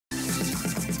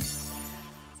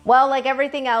Well, like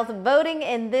everything else, voting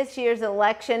in this year's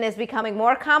election is becoming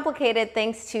more complicated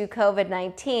thanks to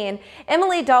COVID-19.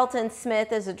 Emily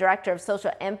Dalton-Smith is the Director of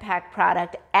Social Impact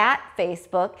Product at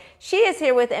Facebook. She is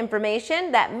here with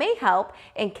information that may help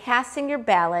in casting your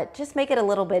ballot. Just make it a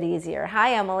little bit easier.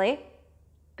 Hi, Emily.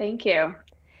 Thank you.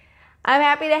 I'm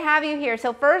happy to have you here.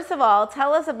 So first of all,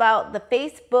 tell us about the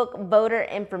Facebook Voter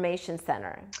Information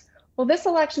Center. Well, this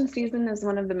election season is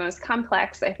one of the most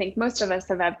complex I think most of us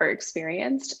have ever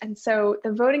experienced. And so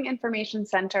the Voting Information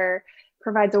Center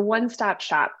provides a one-stop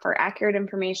shop for accurate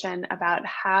information about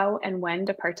how and when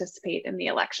to participate in the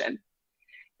election.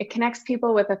 It connects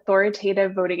people with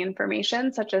authoritative voting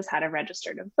information, such as how to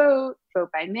register to vote,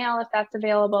 vote by mail if that's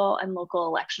available, and local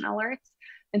election alerts.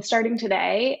 And starting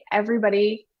today,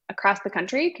 everybody across the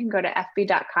country can go to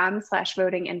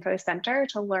fb.com/votinginfocenter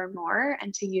to learn more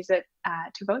and to use it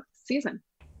to vote this season.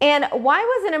 And why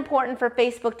was it important for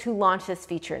Facebook to launch this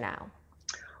feature now?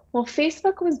 Well,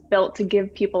 Facebook was built to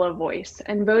give people a voice,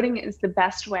 and voting is the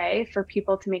best way for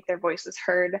people to make their voices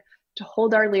heard, to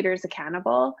hold our leaders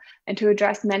accountable, and to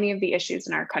address many of the issues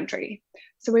in our country.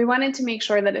 So we wanted to make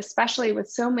sure that, especially with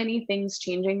so many things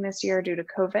changing this year due to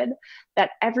COVID,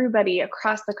 that everybody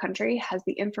across the country has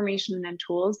the information and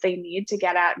tools they need to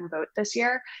get out and vote this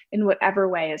year in whatever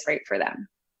way is right for them.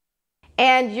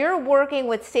 And you're working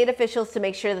with state officials to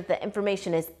make sure that the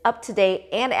information is up to date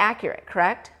and accurate,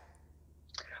 correct?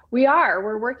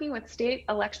 We're working with state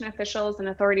election officials and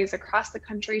authorities across the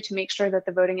country to make sure that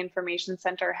the Voting Information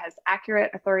Center has accurate,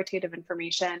 authoritative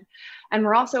information. And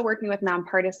we're also working with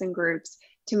nonpartisan groups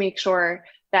to make sure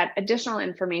that additional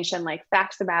information like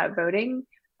facts about voting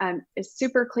is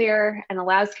super clear and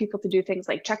allows people to do things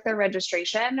like check their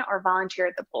registration or volunteer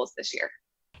at the polls this year.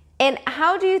 And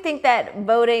how do you think that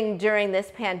voting during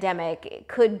this pandemic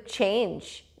could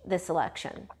change this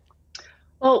election?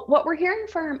 Well, what we're hearing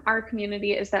from our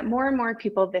community is that more and more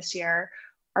people this year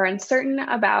are uncertain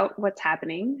about what's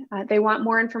happening. They want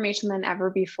more information than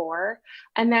ever before.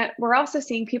 And that we're also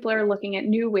seeing people are looking at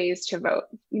new ways to vote.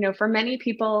 You know, for many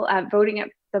people, voting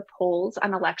at the polls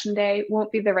on election day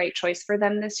won't be the right choice for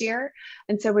them this year.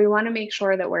 And so we want to make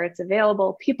sure that where it's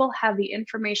available, people have the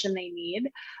information they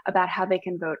need about how they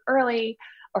can vote early,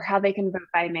 or how they can vote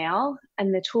by mail,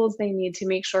 and the tools they need to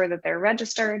make sure that they're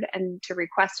registered and to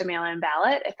request a mail-in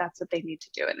ballot if that's what they need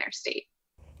to do in their state.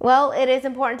 Well, it is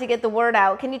important to get the word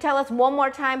out. Can you tell us one more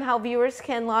time how viewers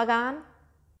can log on?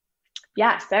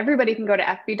 Yes, everybody can go to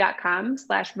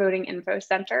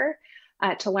fb.com/votinginfocenter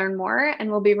to learn more,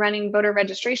 and we'll be running voter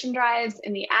registration drives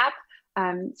in the app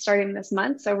starting this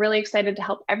month. So really excited to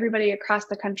help everybody across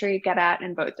the country get out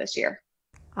and vote this year.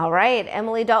 All right,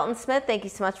 Emily Dalton-Smith, thank you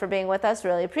so much for being with us.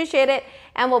 Really appreciate it.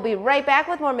 And we'll be right back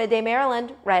with more Midday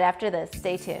Maryland right after this.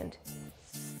 Stay tuned.